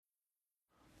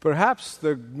Perhaps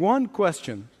the one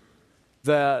question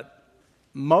that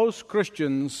most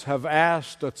Christians have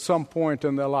asked at some point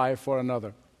in their life or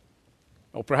another,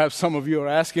 or perhaps some of you are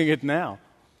asking it now.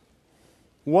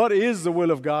 What is the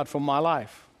will of God for my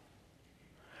life?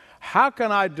 How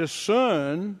can I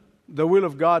discern the will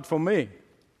of God for me?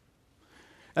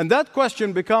 And that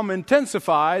question becomes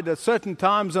intensified at certain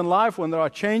times in life when there are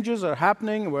changes are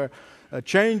happening, where a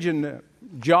change in the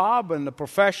job and the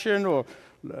profession, or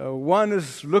one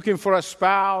is looking for a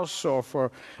spouse, or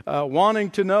for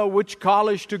wanting to know which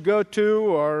college to go to,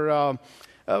 or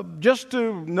just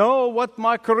to know what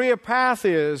my career path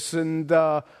is. And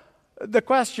the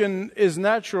question is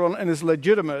natural and is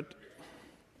legitimate.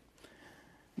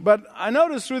 But I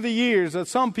noticed through the years that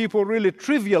some people really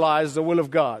trivialize the will of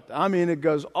God. I mean, it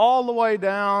goes all the way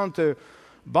down to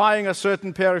buying a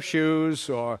certain pair of shoes,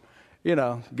 or,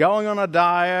 going on a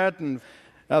diet. And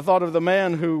I thought of the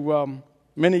man who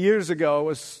many years ago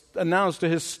was announced to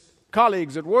his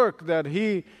colleagues at work that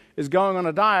he is going on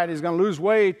a diet, he's going to lose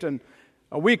weight, and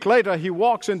a week later he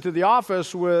walks into the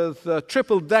office with a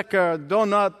triple-decker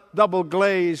donut,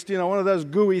 double-glazed, one of those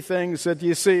gooey things that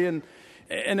you see,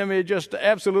 and I mean, just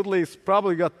absolutely, it's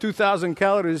probably got 2,000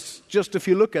 calories just if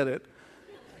you look at it.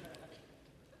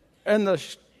 And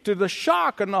to the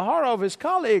shock and the horror of his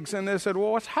colleagues, and they said,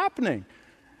 well, what's happening?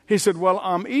 He said, well,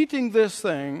 I'm eating this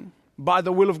thing by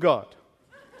the will of God.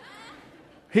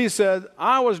 He said,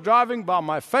 I was driving by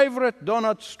my favorite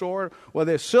donut store where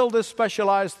they sell this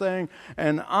specialized thing,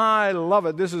 and I love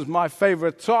it. This is my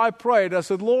favorite. So I prayed. I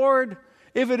said, Lord,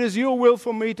 if it is your will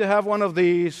for me to have one of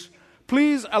these,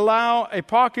 please allow a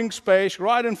parking space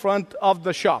right in front of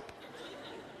the shop.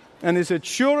 And he said,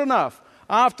 sure enough,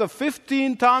 after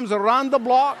 15 times around the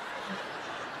block,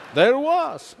 there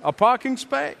was a parking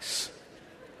space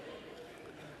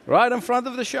right in front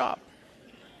of the shop.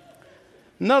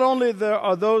 Not only there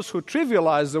are those who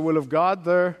trivialize the will of God,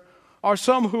 there are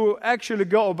some who actually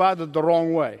go about it the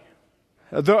wrong way.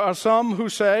 There are some who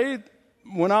say,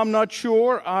 when I'm not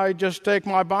sure, I just take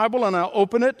my Bible and I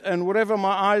open it, and wherever my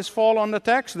eyes fall on the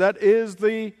text, that is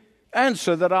the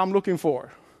answer that I'm looking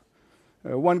for.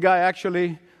 One guy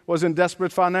actually was in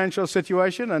desperate financial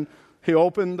situation, and he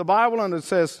opened the Bible and it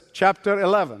says chapter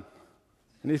 11.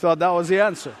 And he thought that was the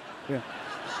answer. Yeah.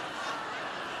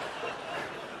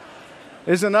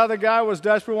 There's another guy was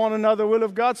desperate, wanted another will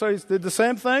of God, so he did the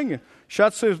same thing.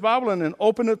 Shuts his Bible and then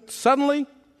opened it suddenly.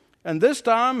 And this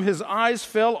time his eyes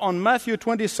fell on Matthew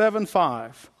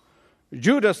 27:5.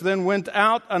 Judas then went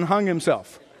out and hung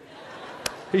himself.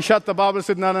 He shut the Bible and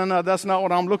said, no, that's not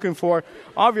what I'm looking for.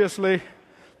 Obviously,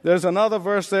 there's another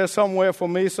verse there somewhere for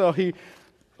me. So he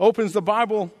opens the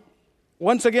Bible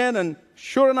once again, and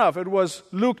sure enough, it was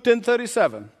Luke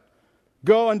 10:37.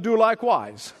 Go and do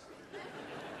likewise.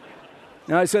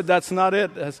 And I said, that's not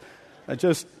it.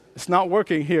 It's not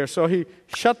working here. So he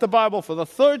shut the Bible for the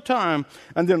third time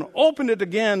and then opened it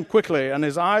again quickly. And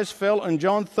his eyes fell on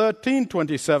John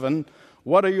 13:27.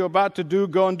 What are you about to do?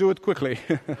 Go and do it quickly.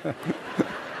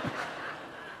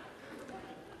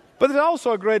 But there's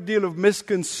also a great deal of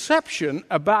misconception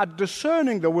about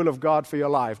discerning the will of God for your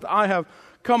life. I have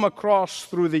come across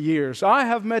through the years. I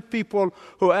have met people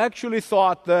who actually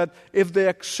thought that if they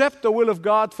accept the will of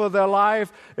God for their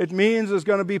life, it means there's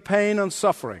going to be pain and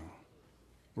suffering.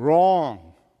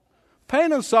 Wrong.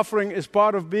 Pain and suffering is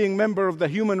part of being a member of the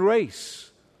human race.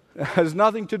 It has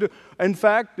nothing to do. In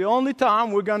fact, the only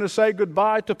time we're going to say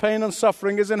goodbye to pain and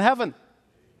suffering is in heaven.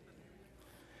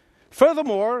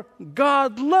 Furthermore,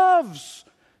 God loves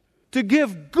to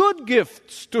give good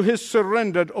gifts to His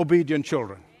surrendered, obedient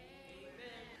children.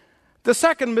 The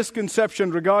second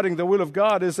misconception regarding the will of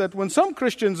God is that when some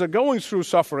Christians are going through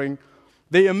suffering,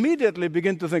 they immediately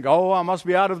begin to think, oh, I must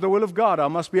be out of the will of God. I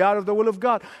must be out of the will of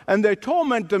God. And they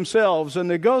torment themselves and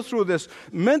they go through this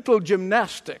mental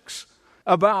gymnastics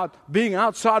about being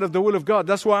outside of the will of God.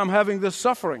 That's why I'm having this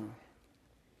suffering.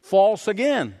 False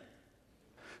again.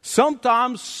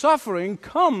 Sometimes suffering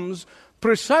comes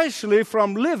precisely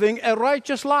from living a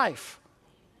righteous life.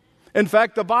 In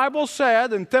fact, the Bible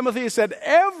said, and Timothy said,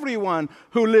 everyone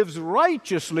who lives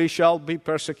righteously shall be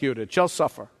persecuted, shall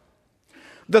suffer.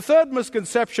 The third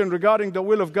misconception regarding the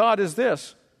will of God is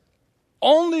this: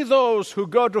 only those who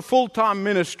go to full-time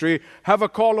ministry have a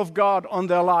call of God on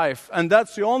their life, and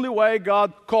that's the only way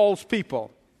God calls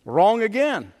people. Wrong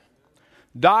again.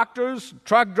 Doctors,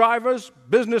 truck drivers,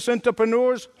 business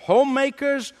entrepreneurs,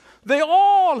 homemakers, they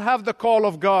all have the call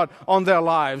of God on their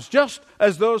lives, just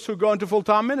as those who go into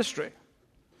full-time ministry.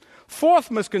 Fourth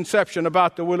misconception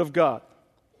about the will of God: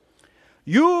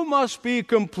 you must be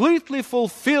completely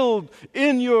fulfilled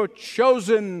in your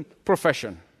chosen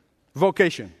profession,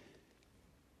 vocation.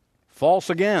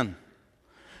 False again.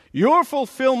 Your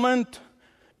fulfillment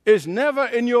is never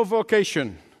in your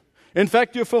vocation. In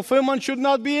fact, your fulfillment should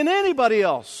not be in anybody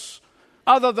else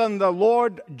other than the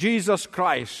Lord Jesus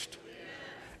Christ.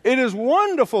 It is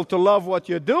wonderful to love what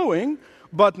you're doing,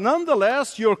 but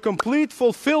nonetheless, your complete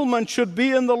fulfillment should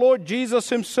be in the Lord Jesus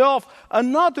Himself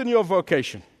and not in your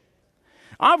vocation.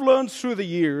 I've learned through the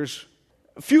years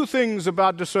a few things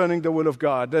about discerning the will of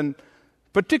God, and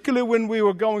particularly when we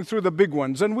were going through the big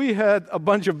ones, and we had a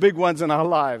bunch of big ones in our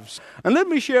lives. And let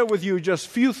me share with you just a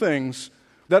few things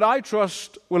that I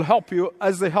trust will help you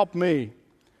as they help me.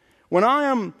 When I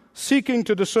am seeking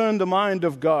to discern the mind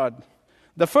of God,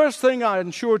 the first thing I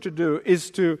ensure to do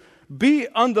is to be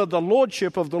under the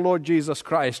lordship of the Lord Jesus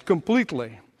Christ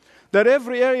completely. That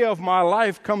every area of my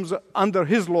life comes under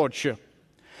His lordship.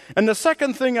 And the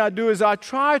second thing I do is I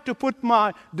try to put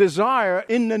my desire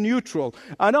in the neutral.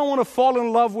 I don't want to fall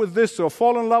in love with this or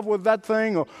fall in love with that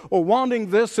thing or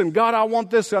wanting this and God, I want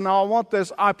this and I want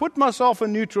this. I put myself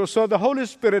in neutral so the Holy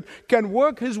Spirit can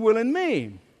work His will in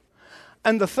me.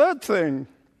 And the third thing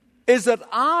is that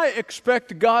I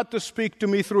expect God to speak to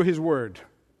me through His Word.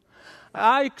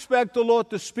 I expect the Lord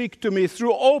to speak to me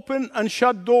through open and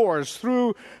shut doors,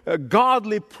 through a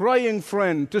godly praying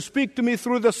friend, to speak to me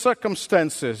through the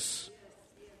circumstances.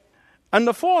 And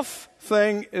the fourth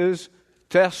thing is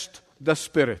test the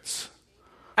spirits.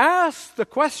 Ask the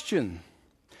question,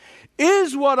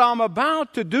 is what I'm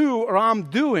about to do or I'm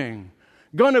doing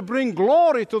going to bring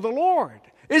glory to the Lord?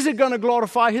 Is it going to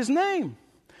glorify His name?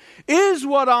 Is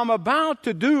what I'm about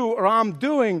to do or I'm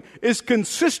doing is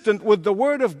consistent with the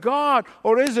Word of God,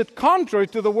 or is it contrary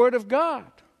to the Word of God?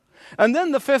 And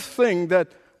then the fifth thing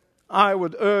that I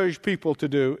would urge people to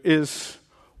do is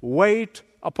wait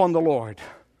upon the Lord.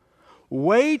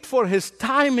 Wait for His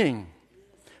timing.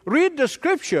 Read the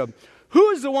Scripture.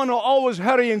 Who is the one who always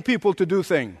hurrying people to do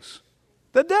things?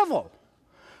 The devil.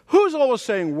 Who's always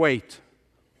saying wait,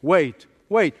 wait,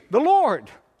 wait? The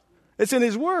Lord. It's in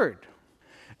His Word.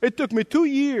 It took me 2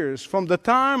 years from the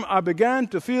time I began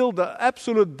to feel the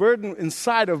absolute burden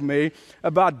inside of me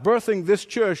about birthing this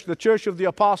church, the Church of the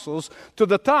Apostles, to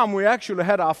the time we actually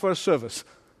had our first service.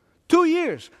 2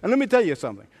 years. And let me tell you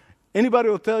something. Anybody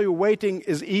will tell you waiting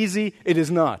is easy. It is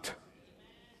not.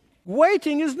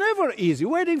 Waiting is never easy.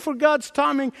 Waiting for God's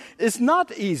timing is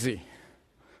not easy.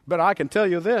 But I can tell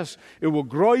you this, it will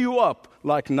grow you up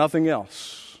like nothing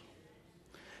else.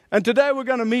 And today we're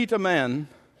going to meet a man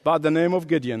by the name of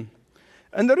Gideon.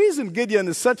 And the reason Gideon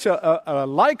is such a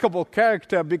likable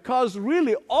character, because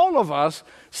really all of us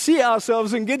see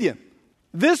ourselves in Gideon.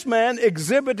 This man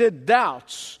exhibited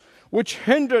doubts which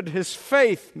hindered his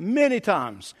faith many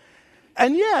times.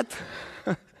 And yet,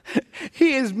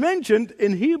 he is mentioned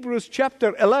in Hebrews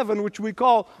chapter 11, which we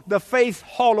call the Faith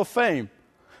Hall of Fame.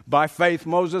 By faith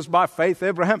Moses, by faith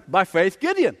Abraham, by faith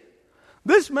Gideon.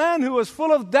 This man who was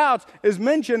full of doubts is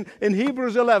mentioned in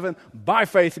Hebrews 11 by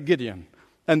faith Gideon.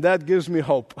 And that gives me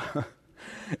hope.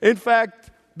 In fact,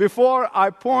 before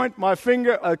I point my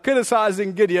finger at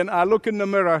criticizing Gideon, I look in the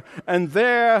mirror and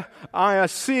there I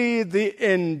see the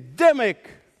endemic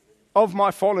of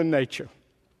my fallen nature.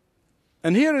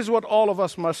 And here is what all of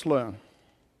us must learn.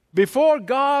 Before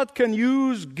God can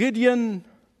use Gideon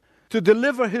to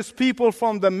deliver His people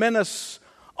from the menace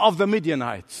of the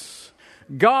Midianites,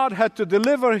 God had to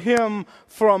deliver him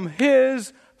from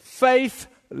his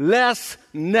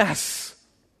faithlessness.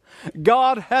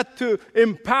 God had to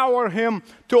empower him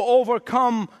to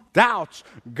overcome doubts.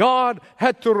 God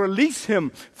had to release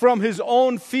him from his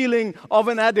own feeling of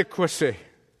inadequacy.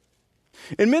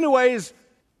 In many ways,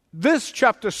 this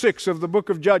chapter 6 of the book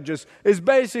of Judges is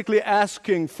basically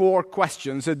asking 4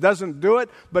 questions. It doesn't do it,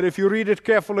 but if you read it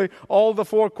carefully, all the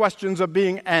 4 questions are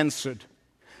being answered.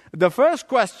 The first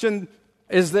question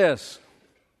is this: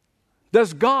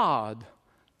 does God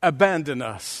abandon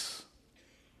us?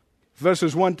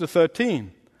 Verses 1 to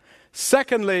 13.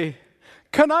 Secondly,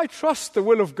 can I trust the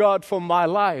will of God for my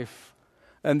life?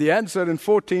 And the answer in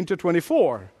 14 to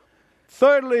 24.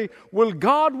 Thirdly, will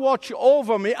God watch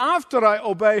over me after I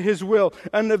obey His will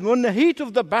and when the heat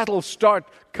of the battle start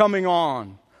coming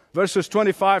on? Verses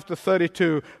 25 to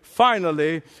 32.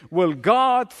 Finally, will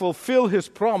God fulfill His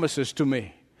promises to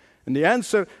me? And the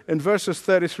answer in verses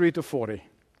 33 to 40.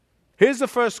 Here's the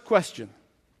first question.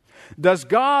 Does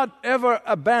God ever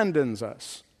abandon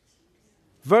us?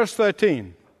 Verse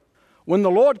 13. When the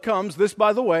Lord comes, this,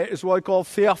 by the way, is what we call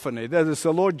theophany. That is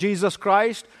the Lord Jesus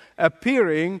Christ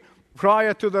appearing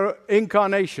prior to the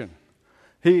incarnation.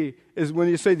 He is, when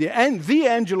you say the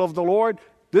angel of the Lord,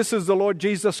 this is the Lord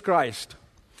Jesus Christ.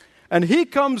 And He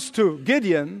comes to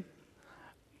Gideon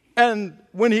And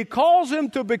when he calls him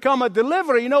to become a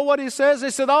deliverer, you know what he says? He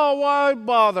said, oh, why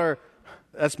bother?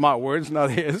 That's my words,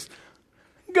 not his.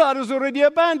 God has already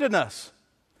abandoned us.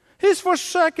 He's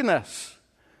forsaken us.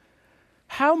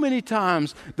 How many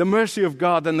times the mercy of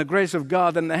God and the grace of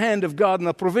God and the hand of God and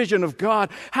the provision of God,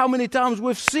 how many times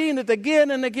we've seen it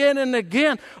again and again and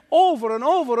again, over and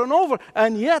over and over.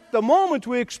 And yet the moment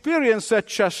we experience that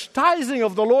chastising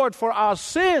of the Lord for our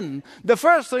sin, the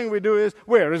first thing we do is,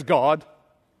 where is God?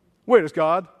 Where is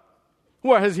God?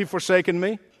 Where has He forsaken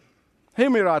me? Hear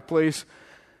me right, please.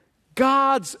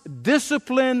 God's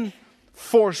discipline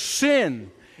for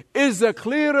sin is the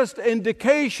clearest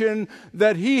indication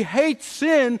that He hates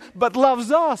sin but loves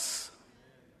us.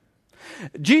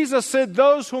 Jesus said,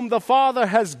 those whom the Father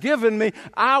has given me,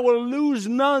 I will lose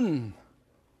none.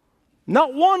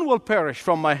 Not one will perish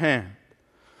from my hand.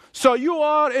 So you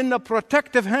are in the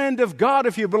protective hand of God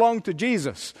if you belong to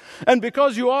Jesus. And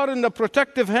because you are in the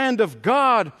protective hand of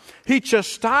God, He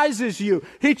chastises you.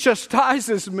 He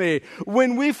chastises me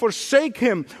when we forsake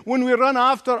Him, when we run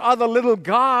after other little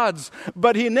gods.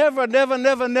 But He never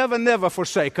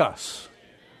forsake us.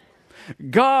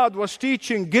 God was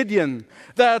teaching Gideon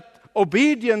that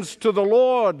obedience to the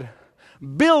Lord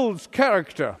builds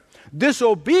character.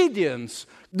 Disobedience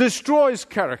destroys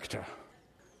character.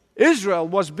 Israel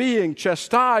was being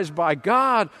chastised by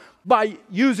God by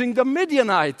using the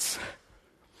Midianites.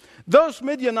 Those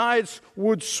Midianites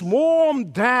would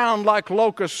swarm down like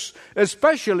locusts,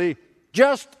 especially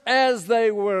just as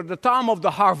they were at the time of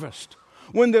the harvest.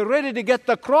 When they're ready to get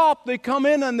the crop, they come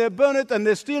in and they burn it and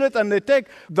they steal it and they take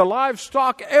the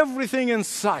livestock, everything in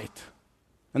sight.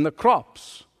 And the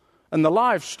crops and the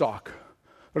livestock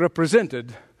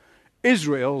represented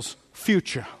Israel's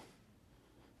future.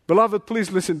 Beloved, please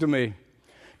listen to me.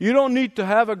 You don't need to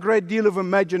have a great deal of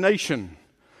imagination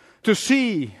to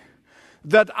see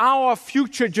that our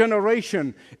future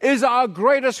generation is our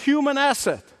greatest human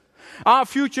asset. Our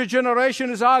future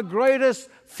generation is our greatest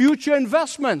future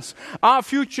investments. Our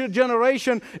future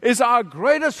generation is our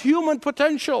greatest human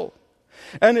potential.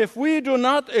 And if we do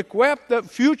not equip the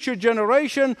future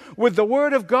generation with the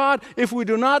Word of God, if we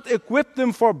do not equip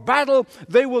them for battle,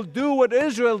 they will do what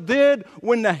Israel did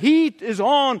when the heat is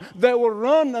on. They will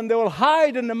run and they will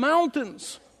hide in the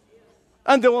mountains.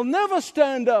 And they will never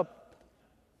stand up.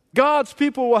 God's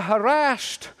people were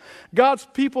harassed. God's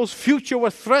people's future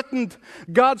was threatened.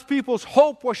 God's people's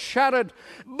hope was shattered.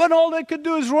 But all they could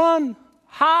do is run,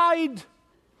 hide,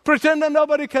 pretend that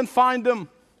nobody can find them.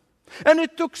 And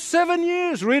it took 7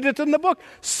 years, read it in the book,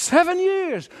 7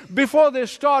 years before they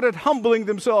started humbling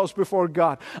themselves before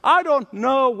God. I don't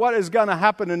know what is going to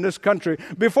happen in this country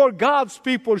before God's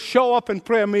people show up in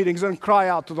prayer meetings and cry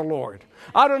out to the Lord.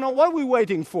 I don't know what we're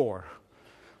waiting for.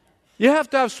 You have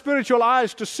to have spiritual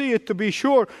eyes to see it, to be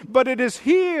sure. But it is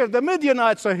here, the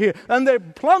Midianites are here, and they're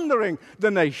plundering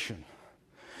the nation.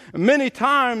 Many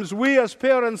times we as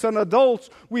parents and adults,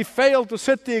 we fail to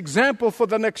set the example for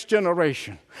the next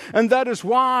generation. And that is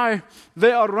why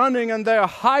they are running and they are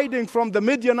hiding from the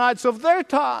Midianites of their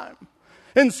time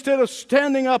instead of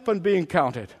standing up and being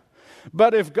counted.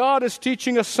 But if God is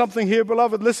teaching us something here,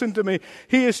 beloved, listen to me.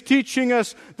 He is teaching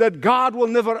us that God will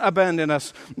never abandon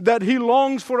us, that He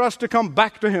longs for us to come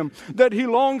back to Him, that He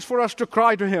longs for us to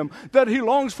cry to Him, that He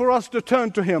longs for us to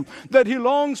turn to Him, that He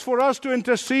longs for us to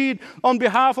intercede on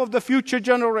behalf of the future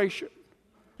generation.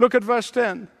 Look at verse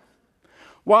 10.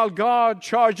 While God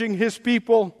charging His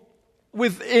people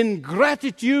with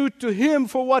ingratitude to Him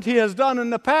for what He has done in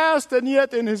the past, and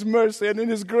yet in His mercy and in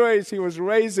His grace, He was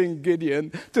raising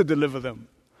Gideon to deliver them.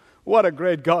 What a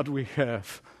great God we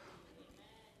have.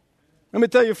 Let me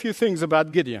tell you a few things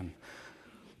about Gideon.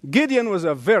 Gideon was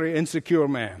a very insecure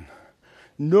man.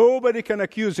 Nobody can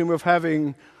accuse him of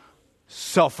having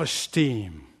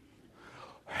self-esteem,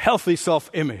 healthy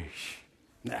self-image.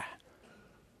 Nah.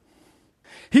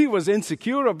 He was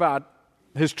insecure about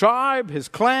his tribe, his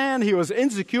clan. He was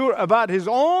insecure about his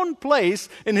own place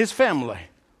in his family.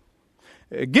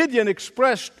 Gideon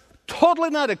expressed total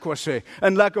inadequacy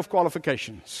and lack of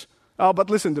qualifications. Oh, but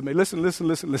listen to me.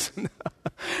 Listen.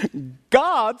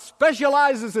 God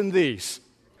specializes in these.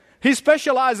 He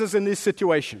specializes in these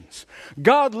situations.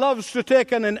 God loves to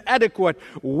take an inadequate,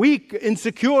 weak,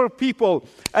 insecure people,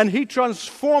 and He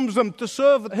transforms them to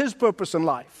serve His purpose in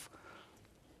life.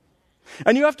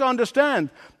 And you have to understand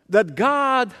that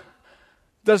God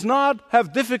does not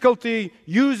have difficulty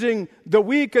using the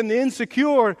weak and the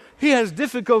insecure. He has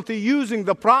difficulty using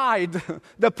the pride,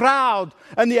 the proud,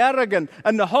 and the arrogant,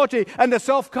 and the haughty, and the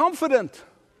self-confident.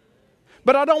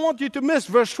 But I don't want you to miss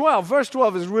verse 12. Verse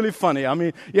 12 is really funny. I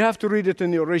mean, you have to read it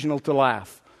in the original to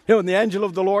laugh. You know, when the angel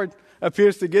of the Lord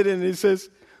appears to Gideon, and he says,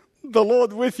 The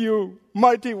Lord with you,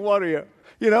 mighty warrior.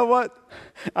 You know what?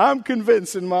 I'm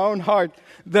convinced in my own heart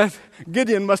that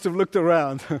Gideon must have looked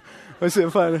around. I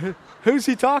said, who's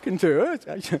he talking to?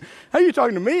 Are you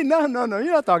talking to me? No,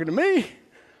 you're not talking to me.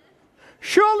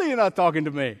 Surely you're not talking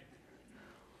to me.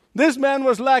 This man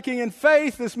was lacking in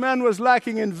faith. This man was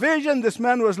lacking in vision. This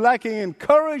man was lacking in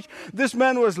courage. This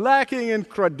man was lacking in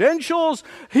credentials.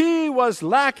 He was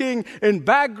lacking in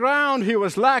background. He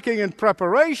was lacking in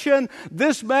preparation.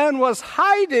 This man was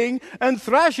hiding and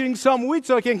thrashing some wheat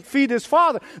so he can feed his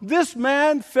father. This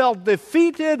man felt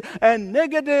defeated and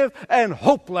negative and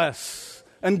hopeless.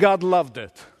 And God loved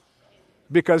it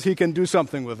because He can do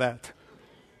something with that.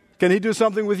 Can He do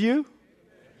something with you?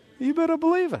 You better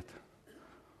believe it.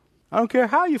 I don't care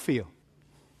how you feel.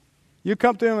 You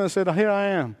come to Him and say, here I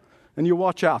am. And you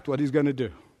watch out what He's going to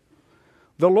do.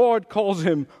 The Lord calls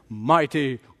him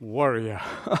mighty warrior.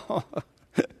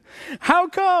 How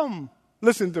come?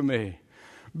 Listen to me.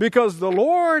 Because the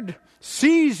Lord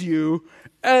sees you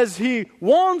as He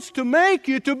wants to make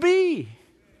you to be.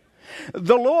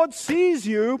 The Lord sees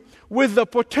you with the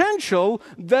potential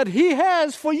that He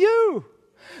has for you.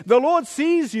 The Lord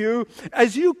sees you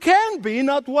as you can be,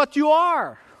 not what you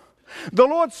are. The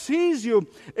Lord sees you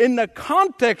in the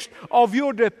context of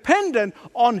your dependent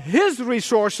on His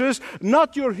resources,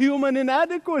 not your human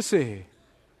inadequacy.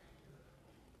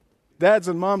 Dads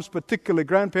and moms, particularly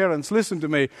grandparents, listen to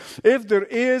me. If there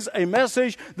is a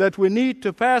message that we need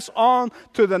to pass on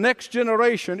to the next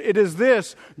generation, it is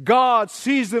this: God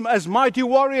sees them as mighty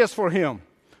warriors for Him.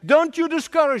 Don't you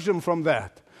discourage them from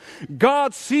that.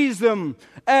 God sees them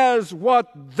as what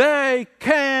they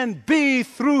can be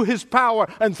through His power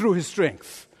and through His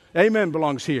strength. Amen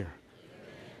belongs here.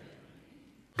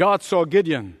 God saw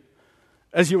Gideon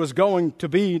as he was going to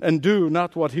be and do,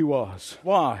 not what he was.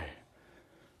 Why?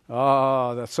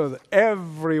 That's so that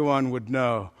everyone would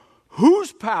know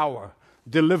whose power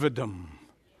delivered them.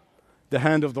 The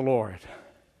hand of the Lord.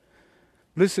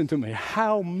 Listen to me.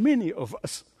 How many of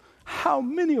us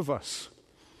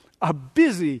are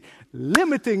busy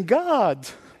limiting God?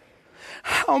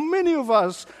 How many of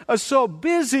us are so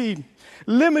busy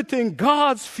limiting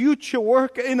God's future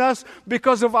work in us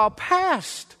because of our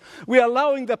past? We're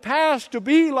allowing the past to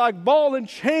be like ball and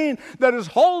chain that is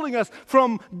holding us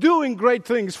from doing great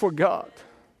things for God.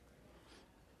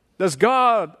 Does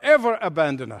God ever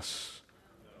abandon us?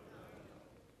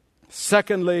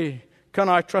 Secondly, can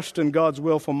I trust in God's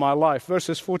will for my life?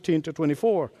 Verses 14 to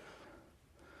 24.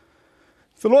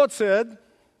 The Lord said,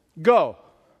 go.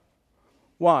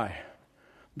 Why?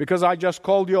 Because I just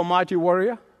called you a mighty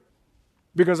warrior?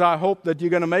 Because I hope that you're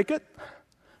going to make it?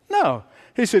 No.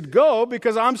 He said, go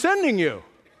because I'm sending you.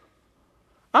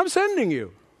 I'm sending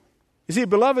you. You see,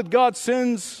 beloved, God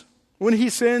sends. When He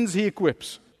sends, He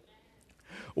equips.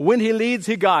 When He leads,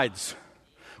 He guides.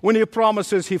 When He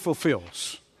promises, He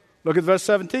fulfills. Look at verse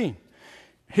 17.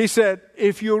 He said,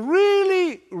 if you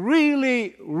really,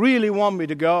 really, really want me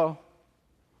to go,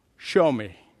 show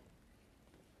me.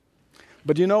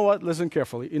 But you know what? Listen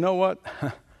carefully. You know what?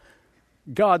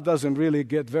 God doesn't really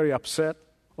get very upset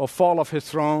or fall off His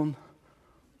throne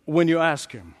when you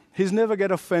ask Him. He's never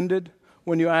get offended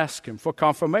when you ask Him for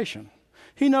confirmation.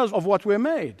 He knows of what we're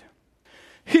made.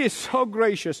 He is so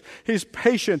gracious. He's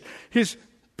patient. He's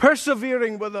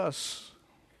persevering with us.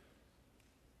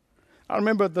 I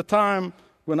remember at the time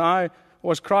when I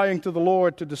was crying to the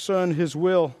Lord to discern His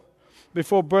will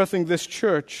before birthing this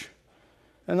church.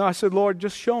 And I said, Lord,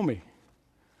 just show me.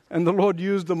 And the Lord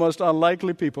used the most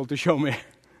unlikely people to show me.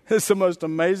 It's the most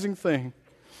amazing thing.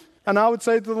 And I would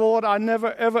say to the Lord, I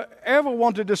never, ever, ever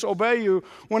want to disobey you.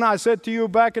 When I said to you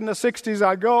back in the 60s,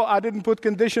 I didn't put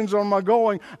conditions on my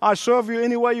going. I serve you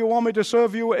any way you want me to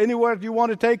serve you, anywhere you want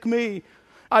to take me.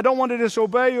 I don't want to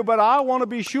disobey you, but I want to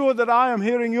be sure that I am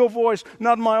hearing your voice,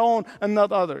 not my own and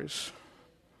not others.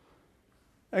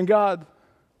 And God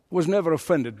was never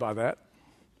offended by that.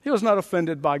 He was not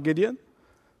offended by Gideon.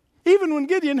 Even when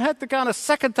Gideon had the kind of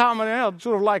second time around,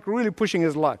 sort of like really pushing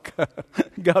his luck,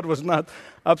 God was not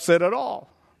upset at all.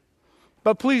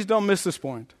 But please don't miss this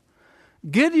point.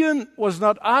 Gideon was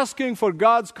not asking for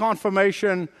God's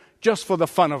confirmation just for the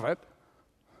fun of it,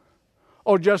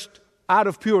 or just out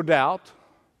of pure doubt.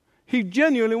 He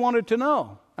genuinely wanted to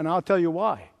know, and I'll tell you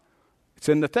why. It's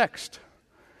in the text.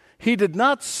 He did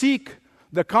not seek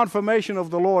the confirmation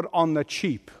of the Lord on the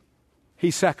cheap.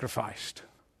 He sacrificed.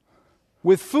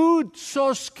 With food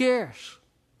so scarce,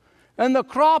 and the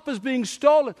crop is being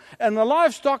stolen, and the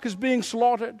livestock is being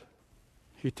slaughtered,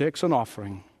 he takes an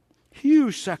offering.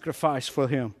 Huge sacrifice for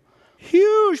him.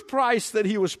 Huge price that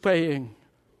he was paying.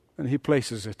 And he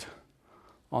places it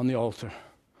on the altar.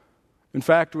 In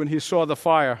fact, when he saw the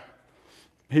fire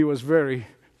he was very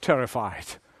terrified.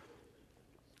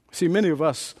 See, many of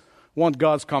us want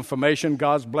God's confirmation,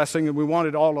 God's blessing, and we want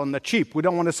it all on the cheap. We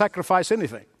don't want to sacrifice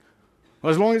anything.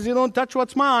 As long as you don't touch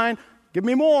what's mine, give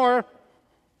me more.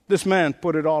 This man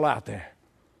put it all out there.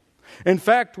 In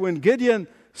fact, when Gideon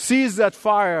sees that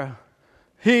fire,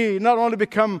 he not only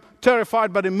becomes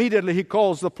terrified, but immediately he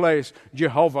calls the place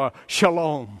Jehovah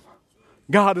Shalom.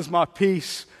 God is my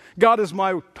peace. God is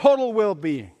my total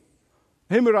well-being.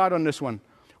 Hear me right on this one.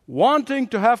 Wanting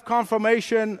to have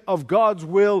confirmation of God's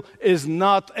will is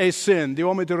not a sin. Do you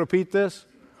want me to repeat this?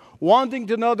 Wanting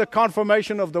to know the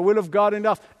confirmation of the will of God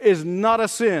enough is not a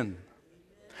sin.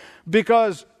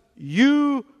 Because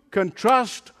you can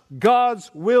trust God's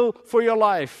will for your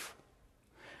life.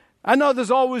 I know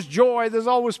there's always joy, there's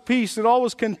always peace, there's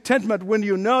always contentment when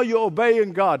you know you're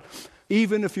obeying God,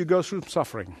 even if you go through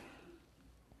suffering.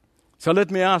 So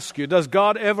let me ask you, does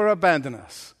God ever abandon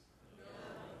us?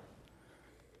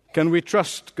 Can we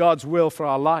trust God's will for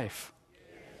our life?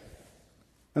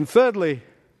 And thirdly,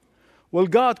 will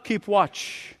God keep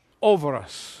watch over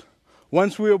us?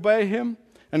 Once we obey Him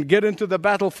and get into the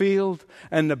battlefield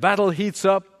and the battle heats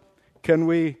up, can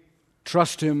we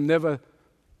trust Him never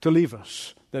to leave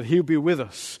us? That He'll be with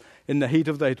us in the heat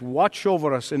of the battle, watch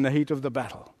over us in the heat of the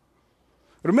battle.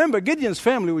 Remember, Gideon's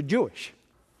family was Jewish.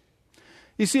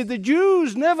 You see, the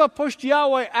Jews never pushed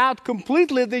Yahweh out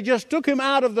completely. They just took Him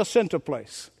out of the center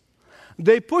place.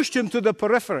 They pushed Him to the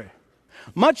periphery.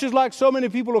 Much as like so many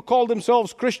people who call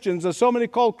themselves Christians, and so many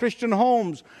call Christian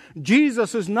homes,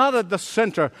 Jesus is not at the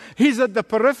center. He's at the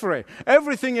periphery.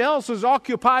 Everything else is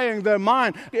occupying their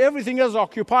mind. Everything else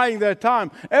occupying their time.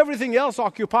 Everything else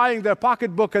occupying their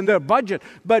pocketbook and their budget.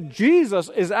 But Jesus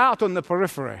is out on the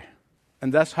periphery.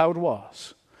 And that's how it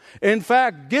was. In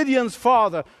fact, Gideon's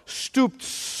father stooped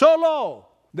so low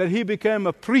that he became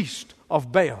a priest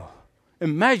of Baal.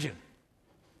 Imagine.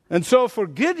 And so for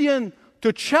Gideon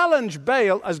to challenge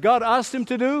Baal, as God asked him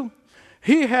to do,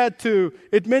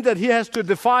 it meant that he has to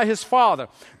defy his father,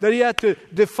 that he had to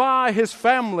defy his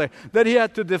family, that he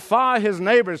had to defy his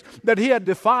neighbors, that he had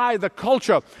to defy the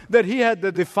culture, that he had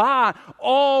to defy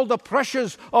all the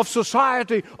pressures of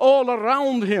society all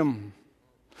around him.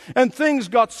 And things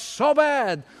got so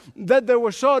bad that they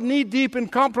were so knee-deep in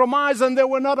compromise and they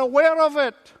were not aware of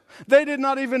it. They did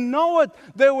not even know it.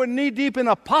 They were knee-deep in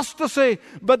apostasy,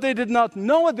 but they did not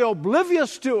know it. They're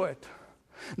oblivious to it.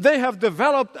 They have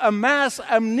developed a mass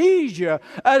amnesia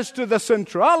as to the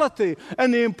centrality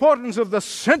and the importance of the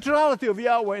centrality of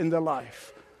Yahweh in their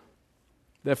life.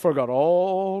 They forgot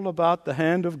all about the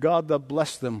hand of God that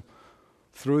blessed them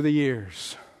through the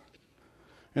years.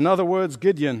 In other words,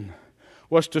 Gideon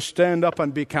was to stand up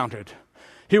and be counted.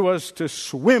 He was to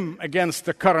swim against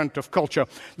the current of culture,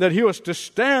 that he was to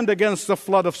stand against the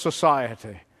flood of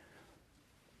society.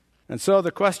 And so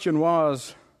the question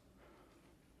was,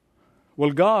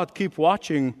 will God keep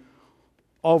watching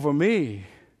over me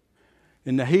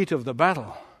in the heat of the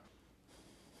battle?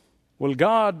 Will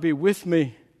God be with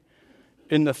me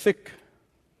in the thick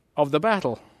of the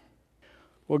battle?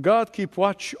 Will God keep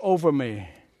watch over me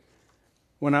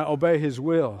when I obey His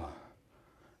will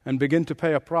and begin to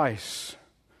pay a price?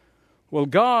 Will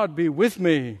God be with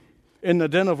me in the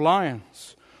den of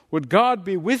lions? Would God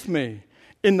be with me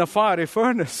in the fiery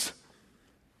furnace?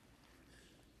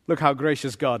 Look how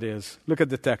gracious God is. Look at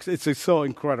the text. It's so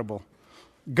incredible.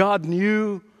 God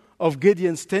knew of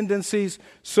Gideon's tendencies,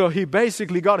 so He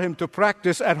basically got him to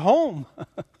practice at home.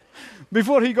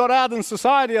 Before he got out in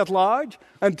society at large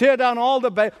and tear down all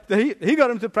he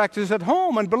got him to practice at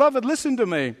home. And beloved, listen to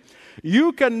me.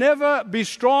 You can never be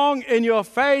strong in your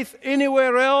faith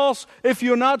anywhere else if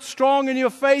you're not strong in your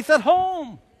faith at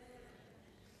home.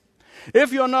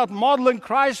 If you're not modeling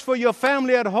Christ for your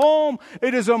family at home,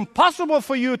 it is impossible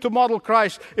for you to model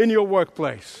Christ in your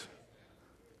workplace.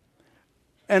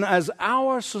 And as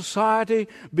our society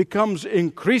becomes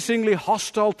increasingly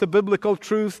hostile to biblical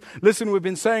truth, listen, we've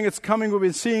been saying it's coming, we've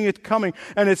been seeing it coming,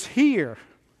 and it's here.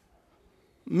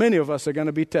 Many of us are going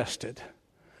to be tested.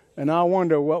 And I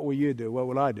wonder, what will you do? What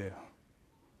will I do?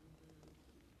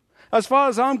 As far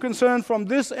as I'm concerned, from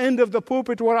this end of the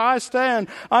pulpit where I stand,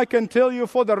 I can tell you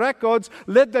for the records,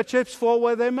 let the chips fall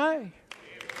where they may.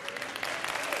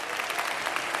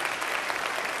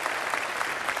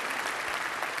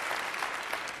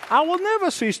 I will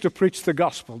never cease to preach the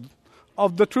gospel,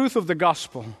 of the truth of the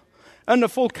gospel, and the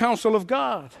full counsel of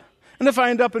God. And if I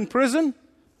end up in prison,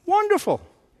 wonderful.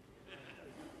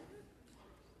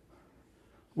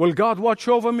 Will God watch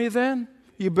over me then?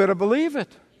 You better believe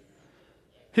it.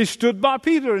 He stood by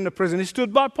Peter in the prison. He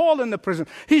stood by Paul in the prison.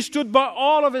 He stood by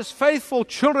all of His faithful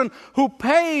children who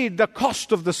paid the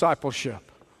cost of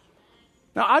discipleship.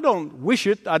 Now, I don't wish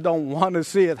it. I don't want to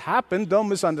see it happen. Don't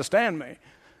misunderstand me.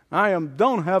 I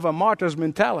don't have a martyr's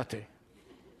mentality.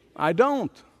 I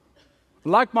don't. I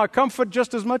like my comfort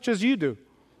just as much as you do.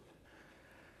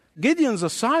 Gideon's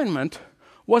assignment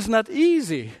was not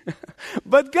easy,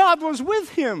 but God was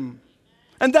with him,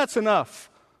 and that's enough.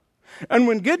 And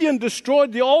when Gideon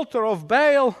destroyed the altar of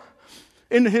Baal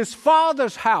in his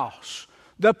father's house,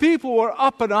 the people were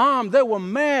up in arms. They were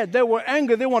mad. They were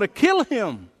angry. They wanted to kill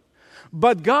him.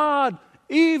 But God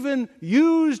even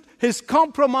used his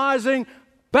compromising,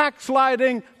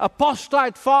 backsliding,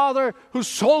 apostate father who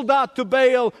sold out to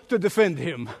Baal to defend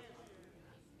him.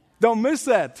 Don't miss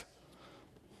that.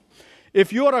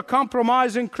 If you're a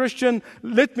compromising Christian,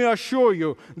 let me assure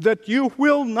you that you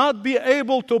will not be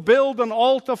able to build an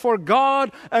altar for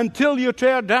God until you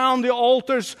tear down the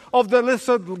altars of the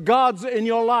lesser gods in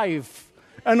your life.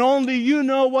 And only you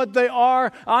know what they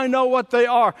are. I know what they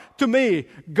are. To me,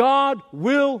 God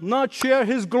will not share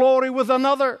His glory with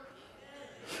another.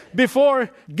 Before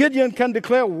Gideon can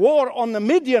declare war on the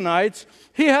Midianites,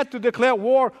 he had to declare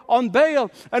war on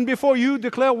Baal. And before you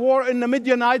declare war on the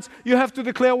Midianites, you have to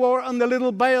declare war on the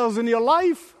little Baals in your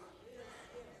life.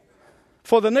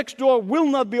 For the next door will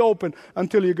not be open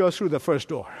until you go through the first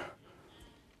door.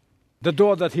 The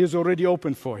door that He has already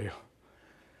opened for you.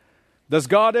 Does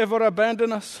God ever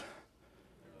abandon us?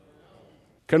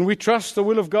 Can we trust the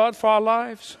will of God for our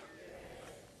lives?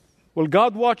 Will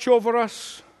God watch over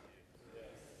us?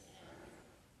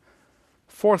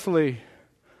 Fourthly,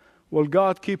 will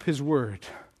God keep His word?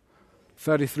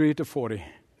 33 to 40.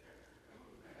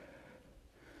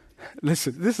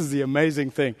 Listen, this is the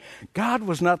amazing thing. God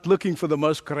was not looking for the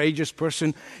most courageous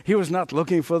person. He was not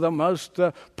looking for the most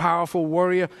powerful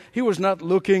warrior. He was not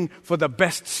looking for the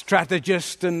best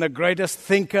strategist and the greatest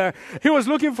thinker. He was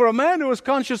looking for a man who was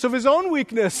conscious of his own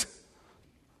weakness.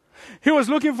 He was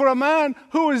looking for a man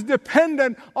who was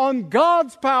dependent on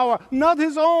God's power, not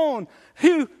his own.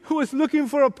 He who is looking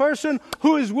for a person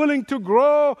who is willing to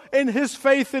grow in his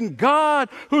faith in God,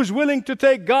 who's willing to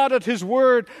take God at His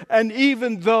word, and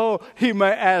even though he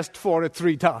may ask for it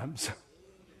 3 times.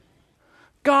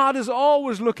 God is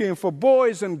always looking for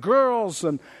boys and girls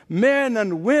and men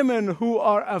and women who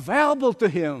are available to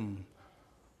Him.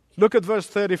 Look at verse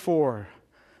 34.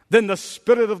 Then the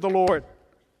Spirit of the Lord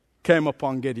came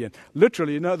upon Gideon.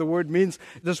 Literally, the word means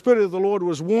the Spirit of the Lord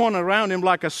was worn around him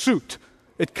like a suit.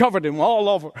 It covered him all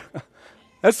over.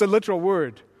 That's the literal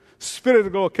word. Spirit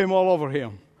of God came all over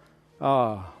him.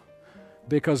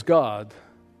 Because God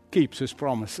keeps His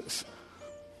promises.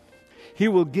 He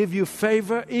will give you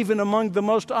favor even among the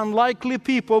most unlikely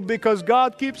people because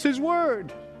God keeps His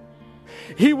word.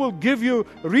 He will give you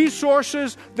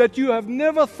resources that you have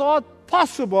never thought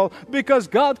possible because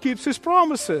God keeps His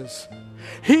promises.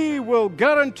 He will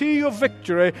guarantee you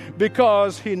victory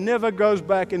because He never goes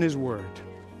back in His word.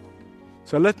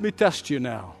 So let me test you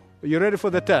now. Are you ready for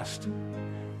the test?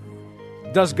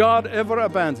 Does God ever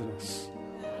abandon us?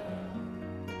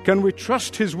 Can we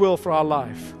trust His will for our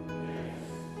life?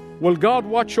 Will God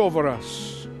watch over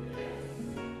us?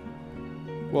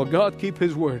 Will God keep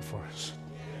His word for us?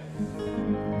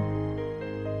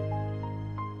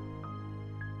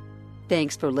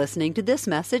 Thanks for listening to this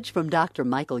message from Dr.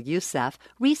 Michael Youssef,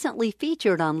 recently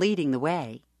featured on Leading the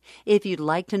Way. If you'd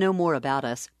like to know more about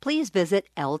us, please visit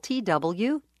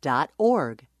ltw.org.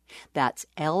 That's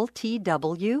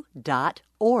ltw.org.